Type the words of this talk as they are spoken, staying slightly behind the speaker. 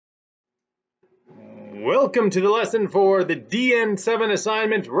Welcome to the lesson for the DN7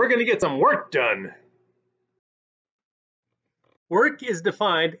 assignment. We're going to get some work done. Work is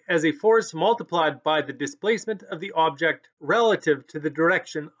defined as a force multiplied by the displacement of the object relative to the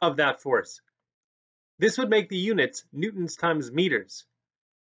direction of that force. This would make the units newtons times meters.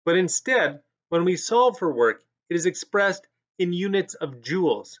 But instead, when we solve for work, it is expressed in units of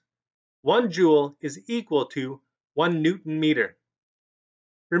joules. 1 joule is equal to 1 newton meter.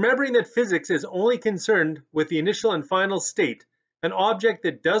 Remembering that physics is only concerned with the initial and final state, an object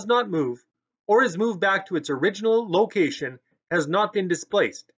that does not move or is moved back to its original location has not been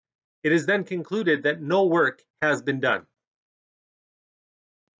displaced. It is then concluded that no work has been done.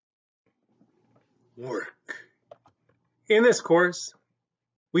 Work. In this course,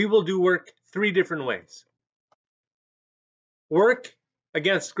 we will do work 3 different ways. Work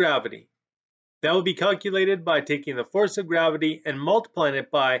against gravity. That will be calculated by taking the force of gravity and multiplying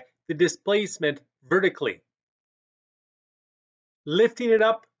it by the displacement vertically. Lifting it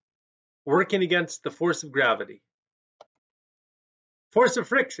up, working against the force of gravity. Force of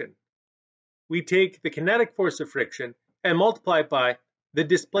friction. We take the kinetic force of friction and multiply it by the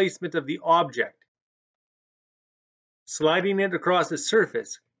displacement of the object. Sliding it across a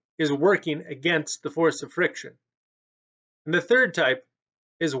surface is working against the force of friction. And the third type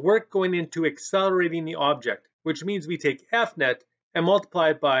is work going into accelerating the object, which means we take F net and multiply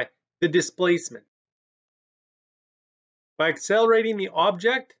it by the displacement. By accelerating the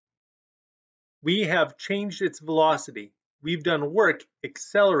object, we have changed its velocity. We've done work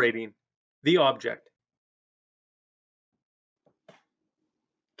accelerating the object.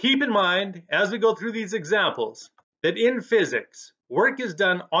 Keep in mind, as we go through these examples, that in physics, work is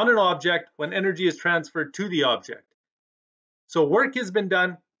done on an object when energy is transferred to the object. So work has been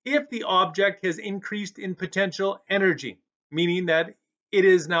done if the object has increased in potential energy, meaning that it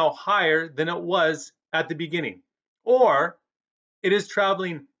is now higher than it was at the beginning. Or it is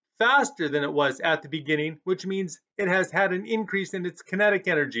traveling faster than it was at the beginning, which means it has had an increase in its kinetic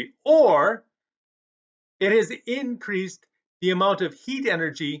energy. Or it has increased the amount of heat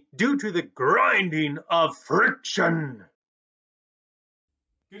energy due to the grinding of friction.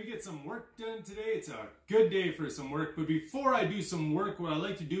 Gonna get some work done today. It's a good day for some work, but before I do some work, what I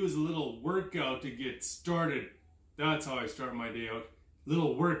like to do is a little workout to get started. That's how I start my day out.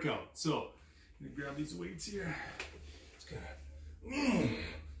 Little workout. So, I'm gonna grab these weights here. It's gonna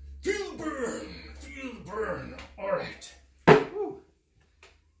feel the burn, feel the burn. All right. Woo.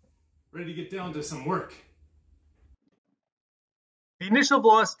 Ready to get down to some work. The initial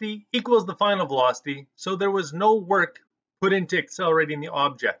velocity equals the final velocity, so there was no work put into accelerating the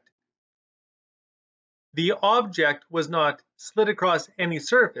object. The object was not slid across any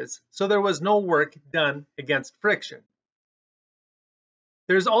surface, so there was no work done against friction.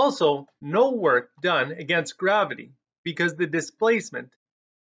 There's also no work done against gravity because the displacement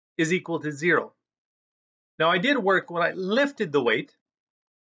is equal to 0. Now I did work when I lifted the weight,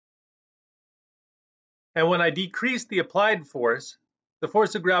 and when I decreased the applied force, the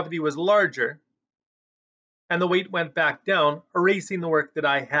force of gravity was larger, and the weight went back down, erasing the work that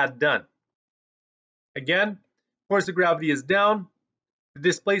I had done. Again, force of gravity is down, the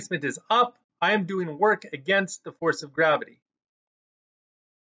displacement is up. I am doing work against the force of gravity.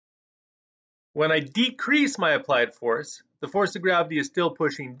 When I decrease my applied force, the force of gravity is still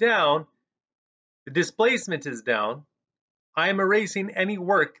pushing down, the displacement is down. I am erasing any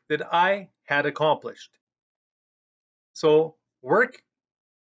work that I had accomplished. So work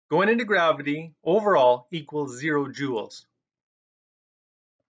going into gravity overall equals 0 joules.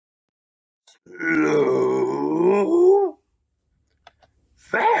 Slow,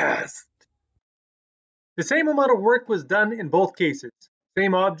 fast. The same amount of work was done in both cases.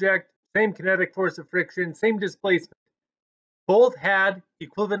 Same object, same kinetic force of friction, same displacement. Both had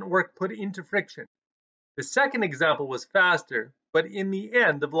equivalent work put into friction. The second example was faster, but in the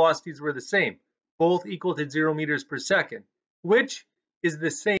end, the velocities were the same, both equal to 0 meters per second, which is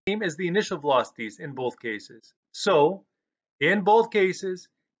the same as the initial velocities in both cases. So, in both cases,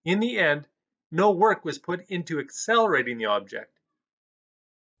 in the end, no work was put into accelerating the object.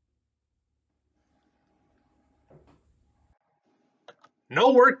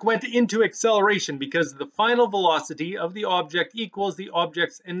 No work went into acceleration because the final velocity of the object equals the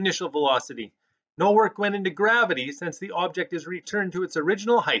object's initial velocity. No work went into gravity since the object is returned to its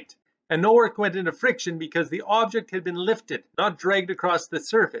original height. And no work went into friction because the object had been lifted, not dragged across the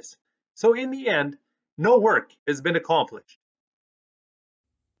surface. So in the end, no work has been accomplished.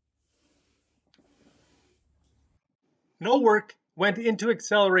 No work went into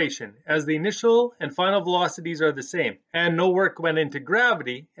acceleration as the initial and final velocities are the same, and no work went into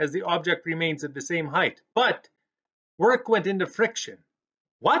gravity as the object remains at the same height. But work went into friction.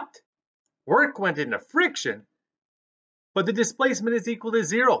 What? Work went into friction? But the displacement is equal to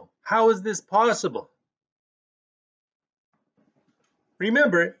 0. How is this possible?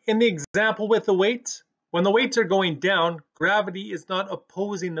 Remember, in the example with the weights, when the weights are going down, gravity is not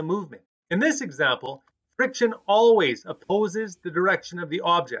opposing the movement. In this example, friction always opposes the direction of the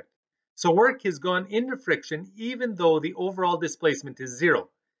object. So work has gone into friction even though the overall displacement is 0.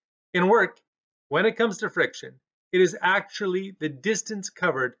 In work, when it comes to friction, it is actually the distance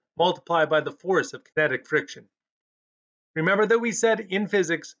covered multiplied by the force of kinetic friction. Remember that we said in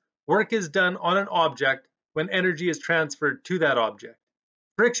physics, work is done on an object when energy is transferred to that object.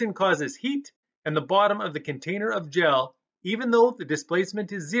 Friction causes heat, and the bottom of the container of gel, even though the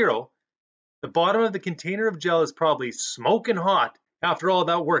displacement is 0, the bottom of the container of gel is probably smoking hot after all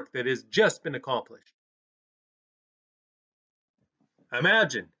that work that has just been accomplished.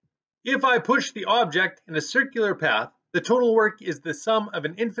 Imagine, if I push the object in a circular path, the total work is the sum of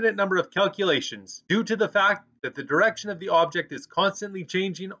an infinite number of calculations due to the fact that the direction of the object is constantly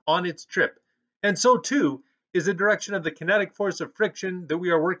changing on its trip, and so too is the direction of the kinetic force of friction that we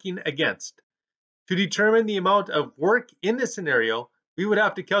are working against. To determine the amount of work in this scenario, we would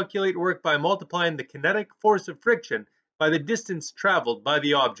have to calculate work by multiplying the kinetic force of friction by the distance traveled by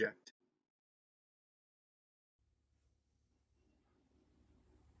the object.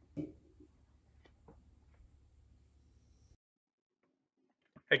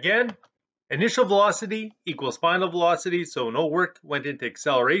 Again, initial velocity equals final velocity, so no work went into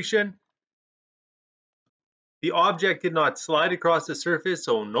acceleration. The object did not slide across the surface,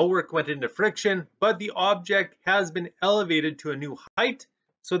 so no work went into friction, but the object has been elevated to a new height,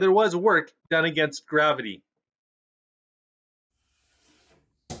 so there was work done against gravity.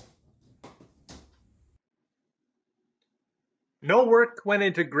 No work went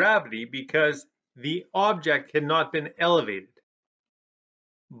into gravity because the object had not been elevated.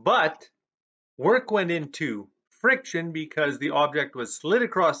 But work went into friction because the object was slid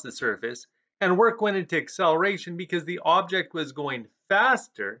across the surface, and work went into acceleration because the object was going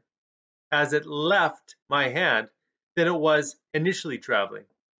faster as it left my hand than it was initially traveling.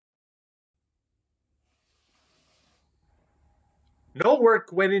 No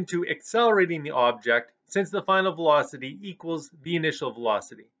work went into accelerating the object since the final velocity equals the initial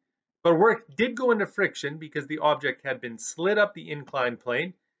velocity. But work did go into friction because the object had been slid up the inclined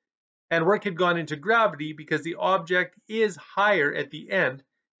plane, and work had gone into gravity because the object is higher at the end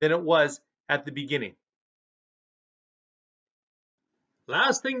than it was at the beginning.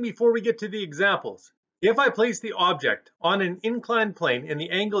 Last thing before we get to the examples. If I place the object on an inclined plane and the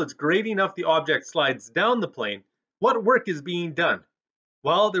angle is great enough the object slides down the plane, what work is being done?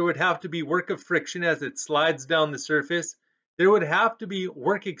 Well, there would have to be work of friction as it slides down the surface. There would have to be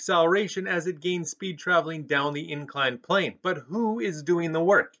work acceleration as it gains speed traveling down the inclined plane. But who is doing the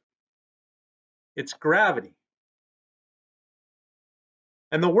work? It's gravity.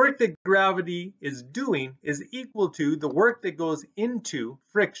 And the work that gravity is doing is equal to the work that goes into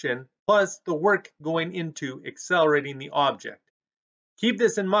friction plus the work going into accelerating the object. Keep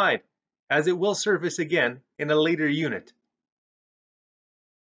this in mind, as it will surface again in a later unit.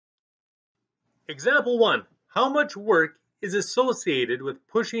 Example 1. How much work is associated with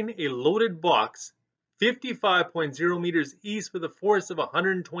pushing a loaded box 55.0 meters east with a force of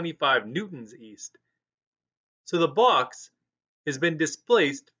 125 newtons east? So the box has been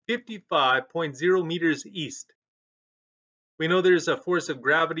displaced 55.0 meters east. We know there's a force of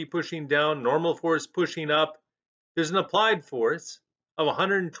gravity pushing down, normal force pushing up. There's an applied force of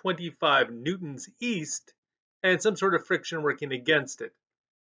 125 newtons east, and some sort of friction working against it.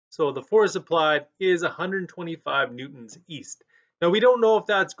 So the force applied is 125 newtons east. Now we don't know if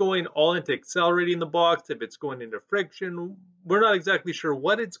that's going all into accelerating the box, if it's going into friction. We're not exactly sure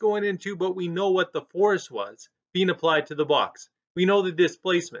what it's going into, but we know what the force was being applied to the box. We know the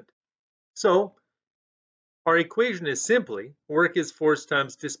displacement. So our equation is simply work is force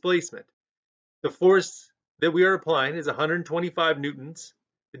times displacement. The force that we are applying is 125 newtons.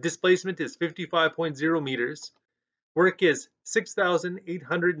 The displacement is 55.0 meters. Work is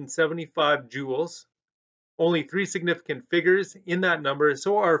 6,875 joules. Only 3 significant figures in that number,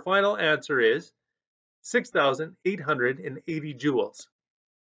 so our final answer is 6,880 joules.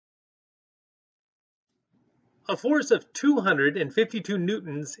 A force of 252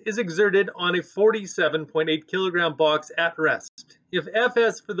 newtons is exerted on a 47.8 kilogram box at rest. If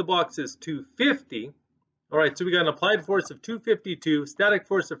Fs for the box is 250, all right, so we got an applied force of 252, static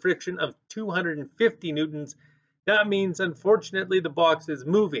force of friction of 250 newtons. that means unfortunately the box is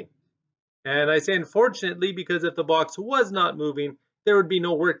moving. And I say unfortunately because if the box was not moving, there would be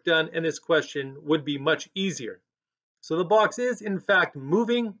no work done and this question would be much easier. So the box is in fact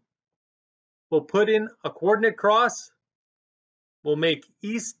moving. We'll put in a coordinate cross. We'll make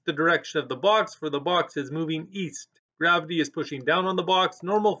east the direction of the box, for the box is moving east. Gravity is pushing down on the box.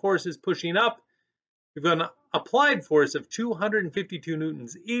 Normal force is pushing up. We've got an applied force of 252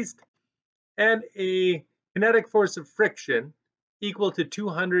 newtons east and a kinetic force of friction equal to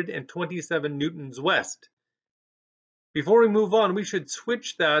 227 newtons west. Before we move on, we should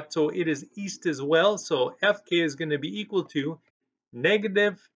switch that so it is east as well. So Fk is going to be equal to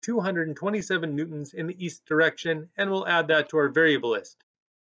negative 227 newtons in the east direction, and we'll add that to our variable list.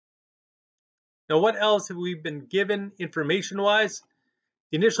 Now, what else have we been given information-wise?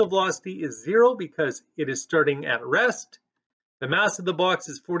 The initial velocity is 0 because it is starting at rest. The mass of the box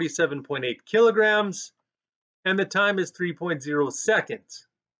is 47.8 kilograms, and the time is 3.0 seconds.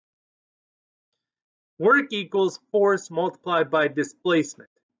 Work equals force multiplied by displacement.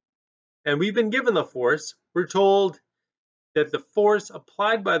 And we've been given the force. We're told that the force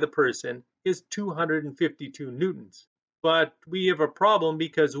applied by the person is 252 newtons. But we have a problem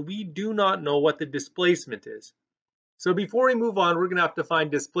because we do not know what the displacement is. So before we move on, we're going to have to find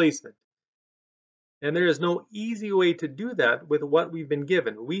displacement. And there is no easy way to do that with what we've been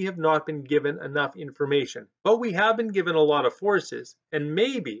given. We have not been given enough information, but we have been given a lot of forces, and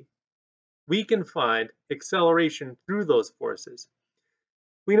maybe we can find acceleration through those forces.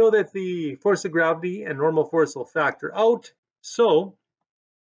 We know that the force of gravity and normal force will factor out, so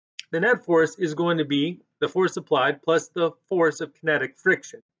the net force is going to be the force applied plus the force of kinetic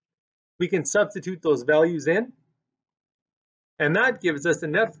friction. We can substitute those values in, and that gives us a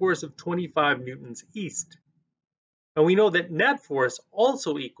net force of 25 newtons east. And we know that net force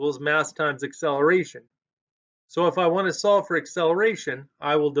also equals mass times acceleration. So if I want to solve for acceleration,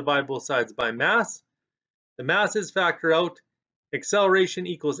 I will divide both sides by mass. The masses factor out. Acceleration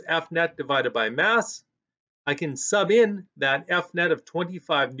equals F net divided by mass. I can sub in that F net of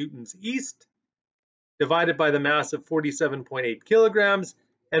 25 newtons east divided by the mass of 47.8 kilograms,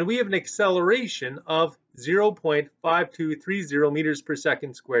 and we have an acceleration of 0.5230 meters per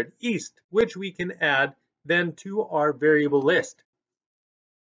second squared east, which we can add then to our variable list.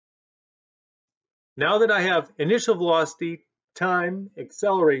 Now that I have initial velocity, time,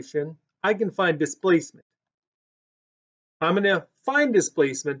 acceleration, I can find displacement. I'm going to find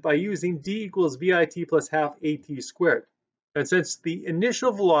displacement by using d equals vit plus half at squared. And since the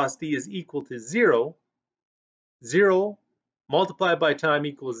initial velocity is equal to 0, 0 multiplied by time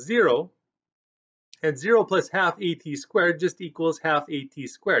equals 0, and 0 plus half at squared just equals half at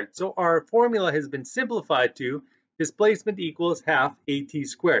squared. So our formula has been simplified to displacement equals half at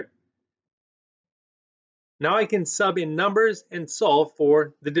squared. Now I can sub in numbers and solve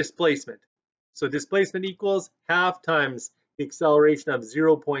for the displacement. So displacement equals half times the acceleration of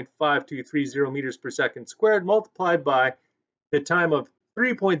 0.5230 meters per second squared multiplied by the time of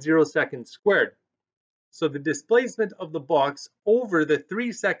 3.0 seconds squared. So the displacement of the box over the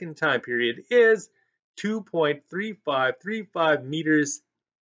 3-second time period is 2.3535 meters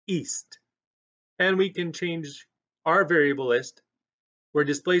east. And we can change our variable list where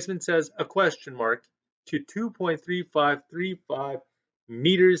displacement says a question mark to 2.3535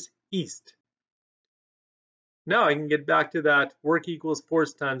 meters east. Now I can get back to that work equals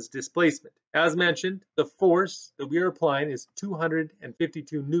force times displacement. As mentioned, the force that we are applying is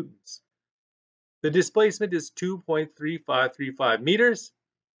 252 newtons. The displacement is 2.3535 meters.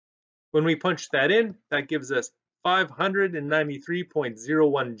 When we punch that in, that gives us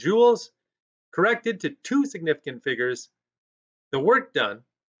 593.01 joules. Corrected to two significant figures, the work done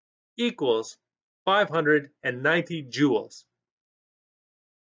equals 590 joules.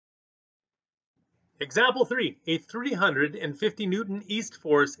 Example 3. A 350 Newton east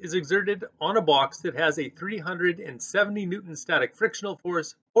force is exerted on a box that has a 370 Newton static frictional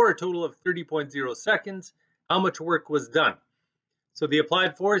force for a total of 30.0 seconds. How much work was done? So the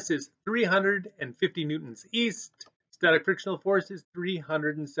applied force is 350 Newtons east. Static frictional force is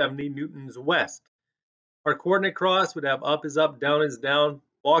 370 Newtons west. Our coordinate cross would have up is up, down is down.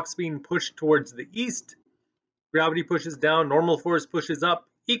 Box being pushed towards the east. Gravity pushes down, normal force pushes up.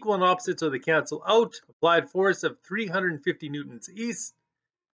 Equal and opposite, so they cancel out. Applied force of 350 newtons east.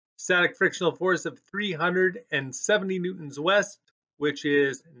 Static frictional force of 370 newtons west, which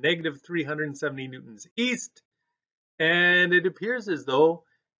is negative 370 newtons east. And it appears as though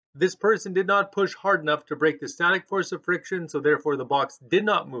this person did not push hard enough to break the static force of friction, so therefore the box did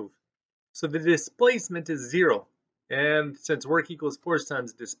not move. So the displacement is 0. And since work equals force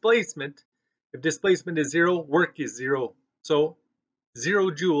times displacement, If displacement is 0, work is 0. So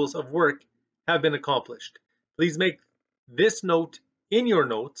 0 joules of work have been accomplished. Please make this note in your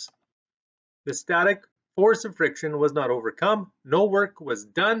notes. The static force of friction was not overcome. No work was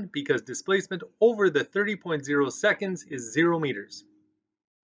done because displacement over the 30.0 seconds is 0 meters.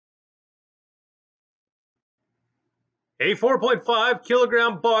 A 4.5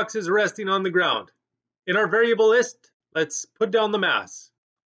 kilogram box is resting on the ground. In our variable list, let's put down the mass,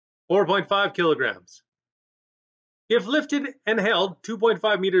 4.5 kilograms. If lifted and held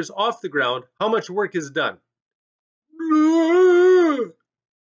 2.5 meters off the ground, how much work is done?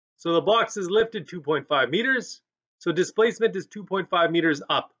 So the box is lifted 2.5 meters, so displacement is 2.5 meters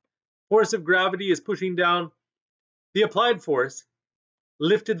up. Force of gravity is pushing down. The applied force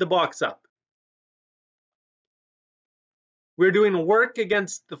lifted the box up. We're doing work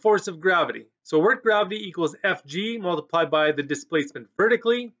against the force of gravity. So work gravity equals Fg multiplied by the displacement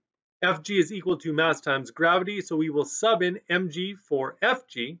vertically. Fg is equal to mass times gravity, so we will sub in mg for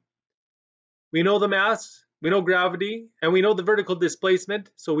Fg. We know the mass, we know gravity, and we know the vertical displacement,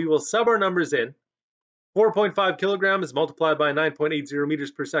 so we will sub our numbers in. 4.5 kilograms multiplied by 9.80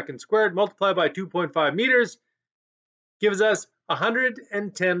 meters per second squared multiplied by 2.5 meters gives us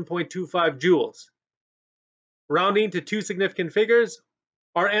 110.25 joules. Rounding to two significant figures,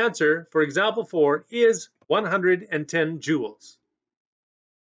 our answer for example 4 is 110 joules.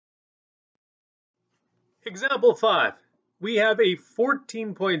 Example 5. We have a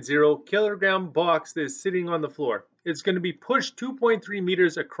 14.0 kilogram box that is sitting on the floor. It's going to be pushed 2.3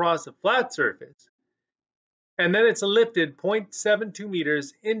 meters across a flat surface, and then it's lifted 0.72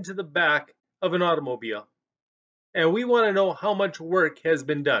 meters into the back of an automobile. And we want to know how much work has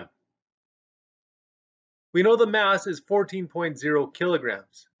been done. We know the mass is 14.0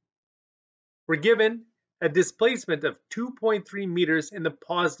 kilograms. We're given a displacement of 2.3 meters in the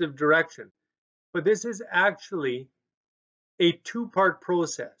positive direction, but this is actually a two-part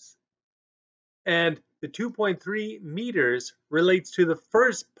process. And the 2.3 meters relates to the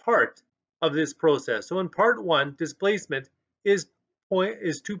first part of this process. So in part 1, displacement is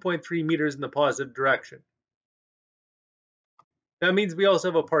 2.3 meters in the positive direction. That means we also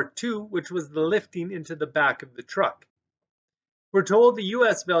have a part 2, which was the lifting into the back of the truck. We're told the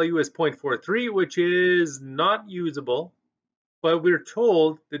US value is 0.43, which is not usable, but we're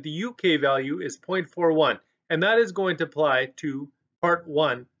told that the UK value is 0.41, and that is going to apply to part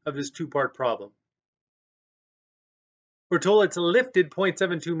 1 of this two-part problem. We're told it's lifted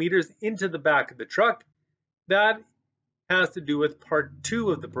 0.72 meters into the back of the truck. That has to do with part 2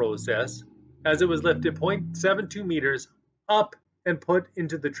 of the process, as it was lifted 0.72 meters up and put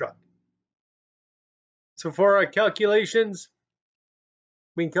into the truck. So for our calculations,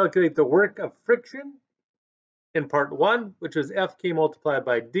 we can calculate the work of friction in part 1, which was Fk multiplied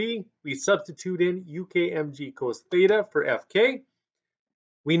by d. We substitute in UKmg cos theta for Fk.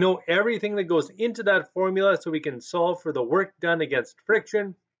 We know everything that goes into that formula, so we can solve for the work done against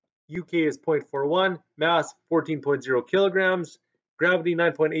friction. UK is 0.41, mass 14.0 kilograms, gravity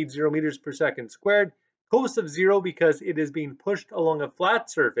 9.80 meters per second squared. Cos of 0 because it is being pushed along a flat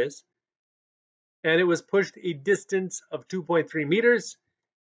surface, and it was pushed a distance of 2.3 meters.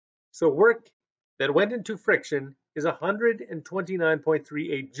 So work that went into friction is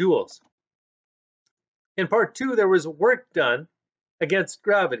 129.38 joules. In part 2, there was work done against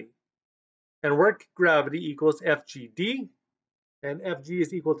gravity, and work gravity equals FGD, and Fg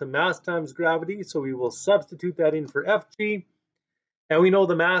is equal to mass times gravity, so we will substitute that in for Fg. And we know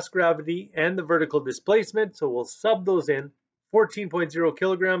the mass, gravity, and the vertical displacement, so we'll sub those in. 14.0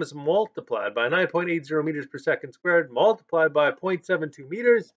 kilograms multiplied by 9.80 meters per second squared multiplied by 0.72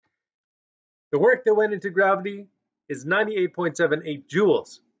 meters. The work that went into gravity is 98.78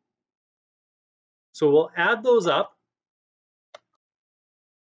 joules. So we'll add those up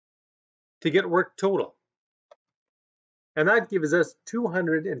to get work total. And that gives us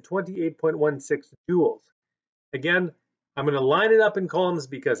 228.16 joules. Again, I'm going to line it up in columns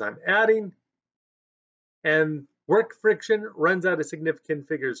because I'm adding, and work friction runs out of significant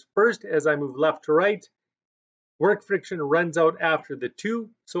figures first as I move left to right. Work friction runs out after the 2,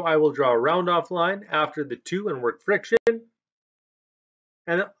 so I will draw a round off line after the 2 and work friction.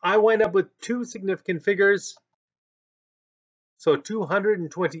 And I wind up with two significant figures. So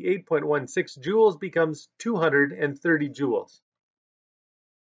 228.16 joules becomes 230 joules.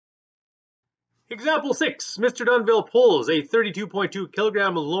 Example 6. Mr. Dunville pulls a 32.2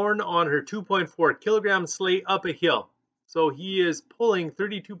 kilogram Lorne on her 2.4 kilogram sleigh up a hill. So he is pulling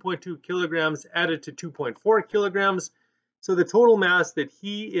 32.2 kilograms added to 2.4 kilograms. So the total mass that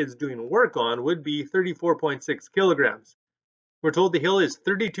he is doing work on would be 34.6 kilograms. We're told the hill is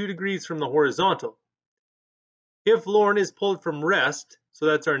 32 degrees from the horizontal. If Lorne is pulled from rest, so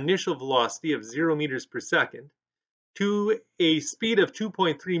that's our initial velocity of 0 meters per second, to a speed of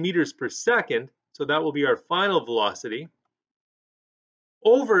 2.3 meters per second, so that will be our final velocity,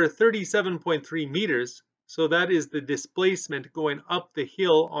 over 37.3 meters, so that is the displacement going up the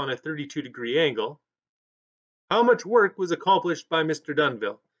hill on a 32-degree angle. How much work was accomplished by Mr.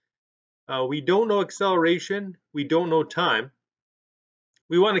 Dunville? We don't know acceleration, we don't know time.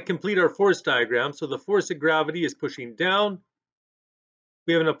 We want to complete our force diagram, so the force of gravity is pushing down.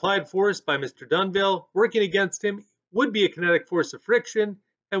 We have an applied force by Mr. Dunville. Working against him would be a kinetic force of friction,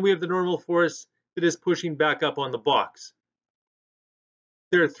 and we have the normal force that is pushing back up on the box.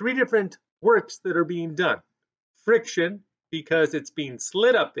 There are three different works that are being done. Friction, because it's being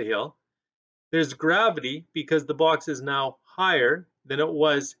slid up the hill. There's gravity, because the box is now higher than it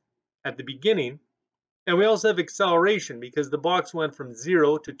was at the beginning. And we also have acceleration, because the box went from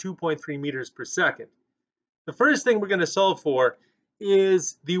 0 to 2.3 meters per second. The first thing we're going to solve for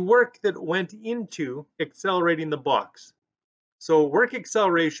is the work that went into accelerating the box. So work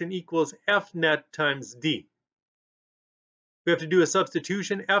acceleration equals F net times D. We have to do a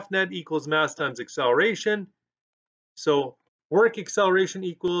substitution. F net equals mass times acceleration. So work acceleration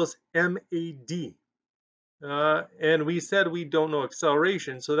equals MAD. And we said we don't know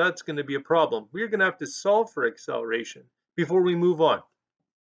acceleration, so that's going to be a problem. We're going to have to solve for acceleration before we move on.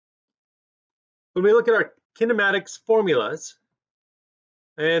 When we look at our kinematics formulas,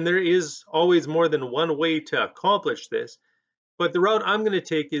 and there is always more than one way to accomplish this, but the route I'm going to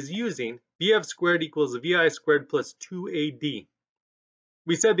take is using Vf squared equals Vi squared plus 2AD.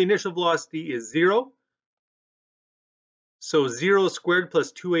 We said the initial velocity is 0, so 0 squared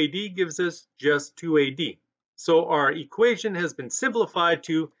plus 2AD gives us just 2AD. So our equation has been simplified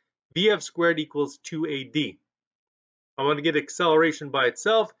to Vf squared equals 2AD. I want to get acceleration by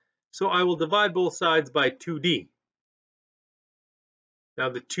itself, so I will divide both sides by 2D. Now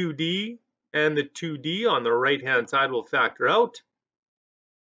the 2D and the 2D on the right-hand side will factor out.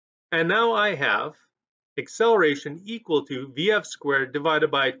 And now I have acceleration equal to Vf squared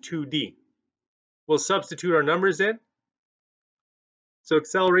divided by 2D. We'll substitute our numbers in. So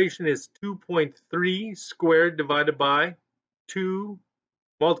acceleration is 2.3 squared divided by 2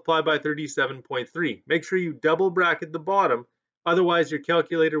 multiplied by 37.3. Make sure you double bracket the bottom, otherwise your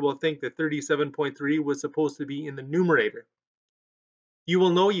calculator will think that 37.3 was supposed to be in the numerator. You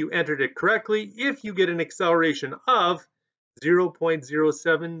will know you entered it correctly if you get an acceleration of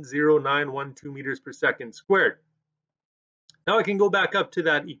 0.070912 meters per second squared. Now I can go back up to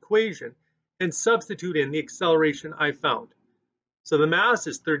that equation and substitute in the acceleration I found. So the mass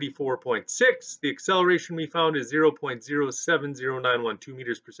is 34.6. The acceleration we found is 0.070912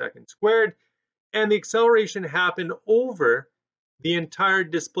 meters per second squared. And the acceleration happened over the entire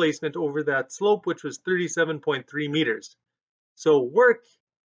displacement over that slope, which was 37.3 meters. So work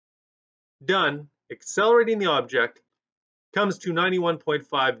done accelerating the object comes to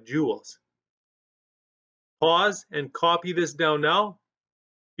 91.5 joules. Pause and copy this down now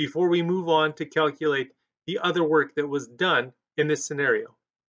before we move on to calculate the other work that was done in this scenario.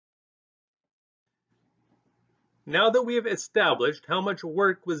 Now that we have established how much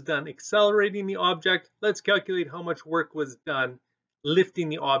work was done accelerating the object, let's calculate how much work was done lifting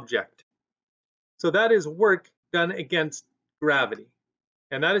the object. So that is work done against gravity,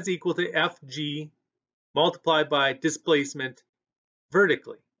 and that is equal to Fg multiplied by displacement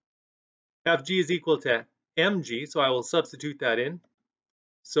vertically. Fg is equal to mg, so I will substitute that in.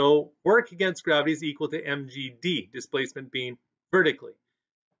 So work against gravity is equal to mgd, displacement being vertically.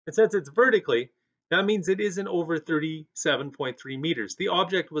 And since it's vertically, that means it isn't over 37.3 meters. The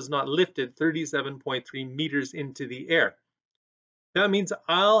object was not lifted 37.3 meters into the air. That means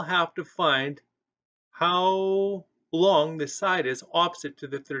I'll have to find how long the side is opposite to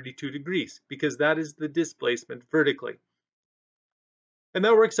the 32 degrees, because that is the displacement vertically. And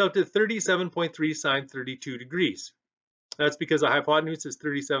that works out to 37.3 sine 32 degrees. That's because the hypotenuse is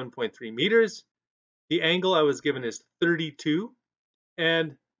 37.3 meters. The angle I was given is 32.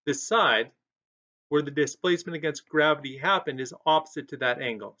 And the side where the displacement against gravity happened is opposite to that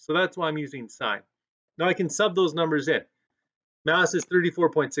angle. So that's why I'm using sine. Now I can sub those numbers in. Mass is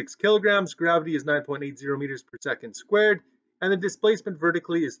 34.6 kilograms. Gravity is 9.80 meters per second squared. And the displacement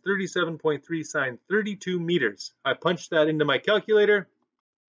vertically is 37.3 sine 32 meters. I punched that into my calculator.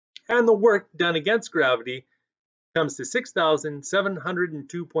 And the work done against gravity comes to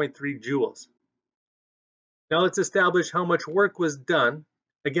 6,702.3 joules. Now let's establish how much work was done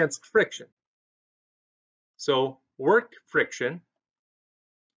against friction. So work friction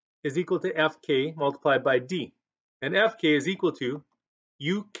is equal to Fk multiplied by d. and Fk is equal to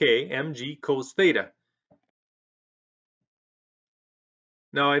UKmg cos theta.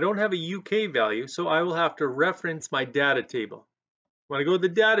 Now I don't have a UK value, so I will have to reference my data table. When I go to the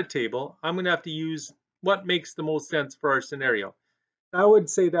data table, I'm going to have to use what makes the most sense for our scenario. I would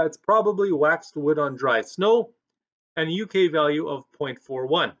say that's probably waxed wood on dry snow and a UK value of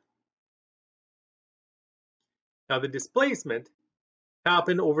 0.41. Now the displacement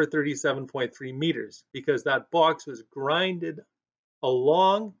happened over 37.3 meters because that box was grinded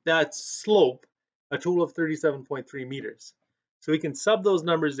along that slope a total of 37.3 meters. So we can sub those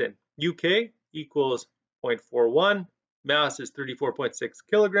numbers in. UK equals 0.41, mass is 34.6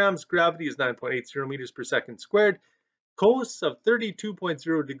 kilograms, gravity is 9.80 meters per second squared, cos of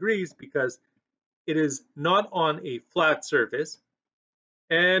 32.0 degrees because it is not on a flat surface,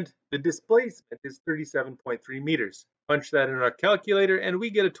 and the displacement is 37.3 meters. Punch that in our calculator and we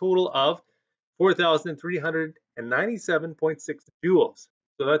get a total of 4,397.6 joules.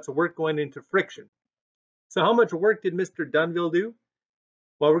 So that's work going into friction. So how much work did Mr. Dunville do?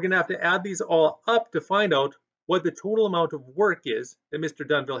 Well, we're going to have to add these all up to find out what the total amount of work is that Mr.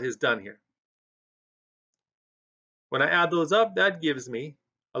 Dunville has done here. When I add those up, that gives me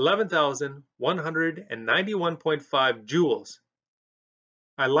 11,191.5 joules.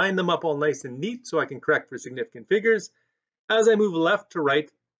 I line them up all nice and neat so I can correct for significant figures. As I move left to right,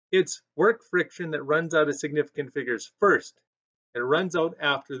 it's work friction that runs out of significant figures first. It runs out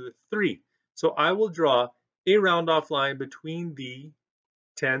after the 3. So I will draw a round off line between the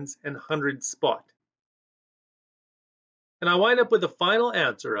tens and hundreds spot. And I wind up with a final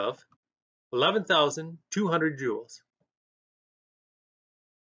answer of 11,200 joules.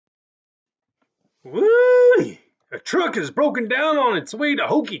 Woo! A truck is broken down on its way to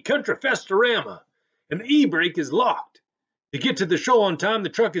Hokey Country Festorama, and the e-brake is locked. To get to the show on time, the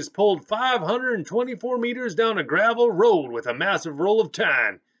truck is pulled 524 meters down a gravel road with a massive roll of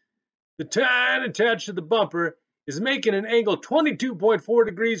tine. The tine attached to the bumper is making an angle 22.4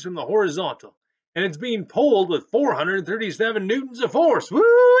 degrees from the horizontal, and it's being pulled with 437 newtons of force.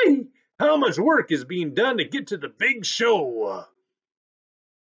 Woo! How much work is being done to get to the big show?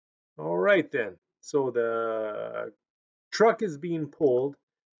 All right then. So the truck is being pulled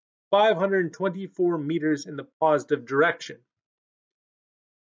 524 meters in the positive direction.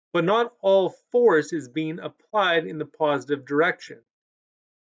 But not all force is being applied in the positive direction.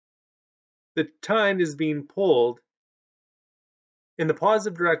 The tine is being pulled in the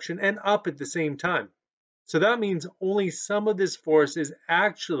positive direction and up at the same time. So that means only some of this force is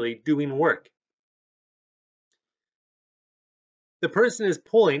actually doing work. The person is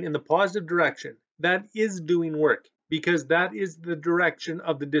pulling in the positive direction. That is doing work because that is the direction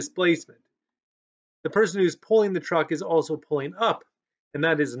of the displacement. The person who's pulling the truck is also pulling up, and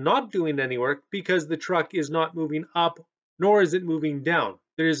that is not doing any work because the truck is not moving up, nor is it moving down.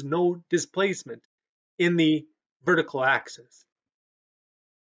 There is no displacement in the vertical axis.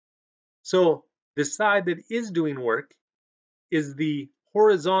 So the side that is doing work is the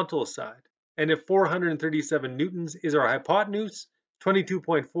horizontal side. And if 437 newtons is our hypotenuse,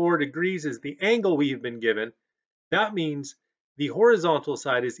 22.4 degrees is the angle we have been given, that means the horizontal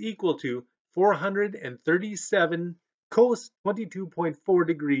side is equal to 437 cos 22.4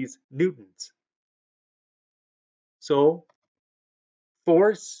 degrees newtons. So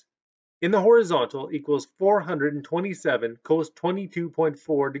force in the horizontal equals 427 cos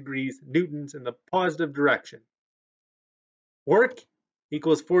 22.4 degrees newtons in the positive direction. Work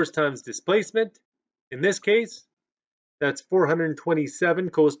equals force times displacement. In this case, that's 427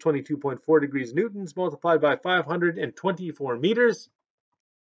 cos 22.4 degrees newtons multiplied by 524 meters.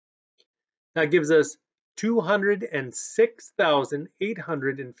 That gives us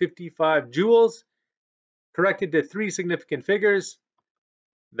 206,855 joules. Corrected to 3 significant figures,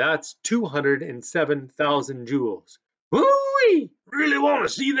 that's 207,000 joules. Woo-wee! Really want to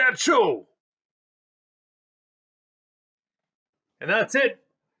see that show. And that's it.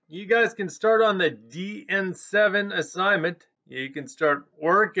 You guys can start on the DN7 assignment. You can start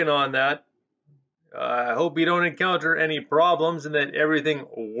working on that. I hope you don't encounter any problems and that everything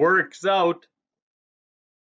works out.